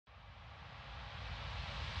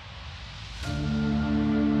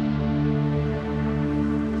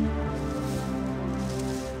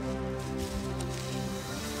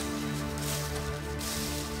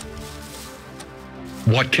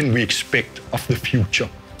What can we expect of the future?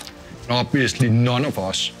 And obviously, none of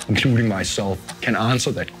us, including myself, can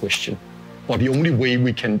answer that question. But the only way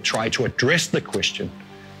we can try to address the question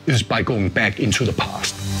is by going back into the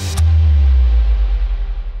past.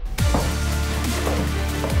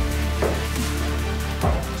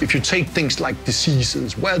 If you take things like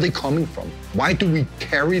diseases, where are they coming from? Why do we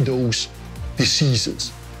carry those diseases?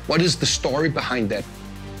 What is the story behind that?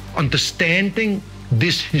 Understanding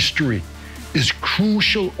this history is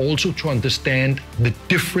crucial also to understand the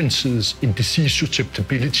differences in disease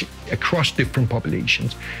susceptibility across different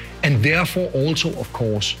populations, and therefore also, of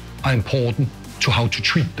course, are important to how to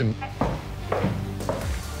treat them.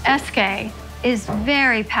 Eske is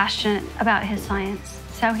very passionate about his science,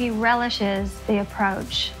 so he relishes the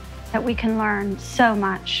approach that we can learn so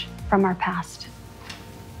much from our past.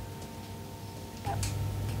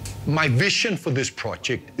 My vision for this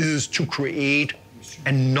project is to create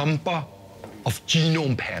a number of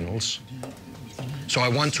genome panels. So I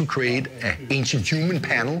want to create an ancient human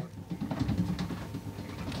panel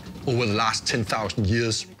over the last 10,000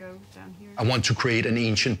 years. I want to create an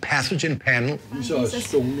ancient pathogen panel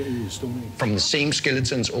from the same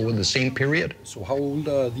skeletons over the same period. So how old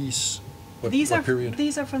are these? These are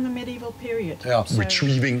from the medieval period. Yeah. So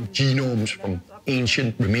retrieving genomes from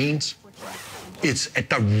ancient remains. It's a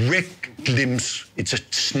direct glimpse, it's a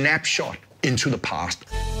snapshot into the past.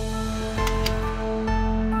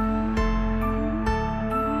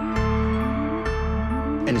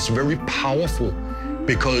 And it's very powerful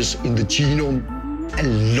because in the genome, a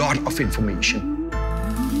lot of information.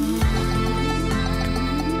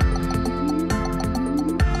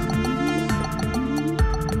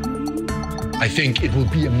 I think it will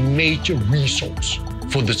be a major resource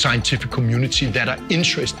for the scientific community that are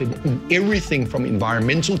interested in everything from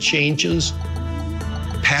environmental changes,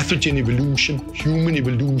 pathogen evolution, human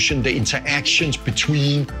evolution, the interactions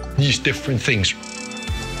between these different things.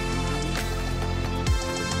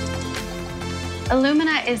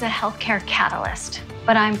 Illumina is a healthcare catalyst,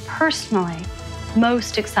 but I'm personally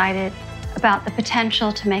most excited about the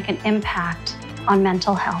potential to make an impact on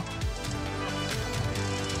mental health.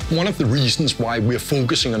 One of the reasons why we're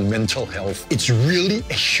focusing on mental health, it's really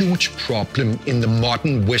a huge problem in the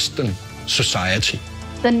modern Western society.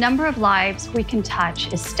 The number of lives we can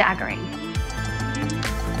touch is staggering.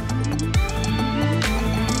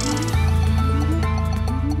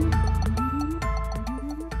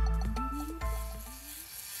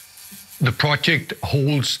 The project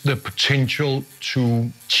holds the potential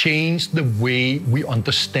to change the way we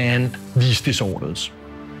understand these disorders,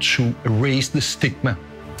 to erase the stigma.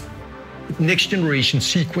 Next generation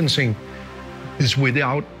sequencing is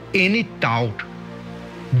without any doubt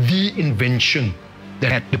the invention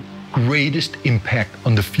that had the greatest impact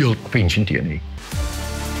on the field of ancient DNA.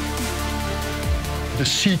 The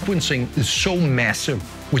sequencing is so massive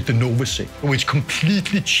with the NovaSeq, which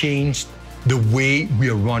completely changed the way we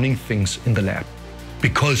are running things in the lab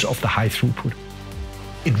because of the high throughput.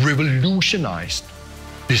 It revolutionized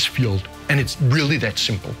this field, and it's really that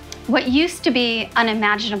simple. What used to be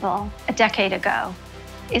unimaginable a decade ago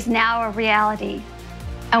is now a reality,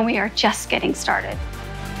 and we are just getting started.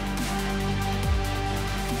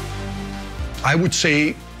 I would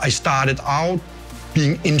say I started out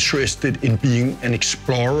being interested in being an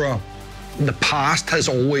explorer. The past has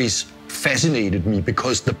always fascinated me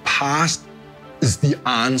because the past is the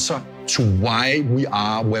answer to why we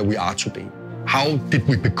are where we are today. How did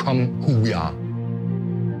we become who we are?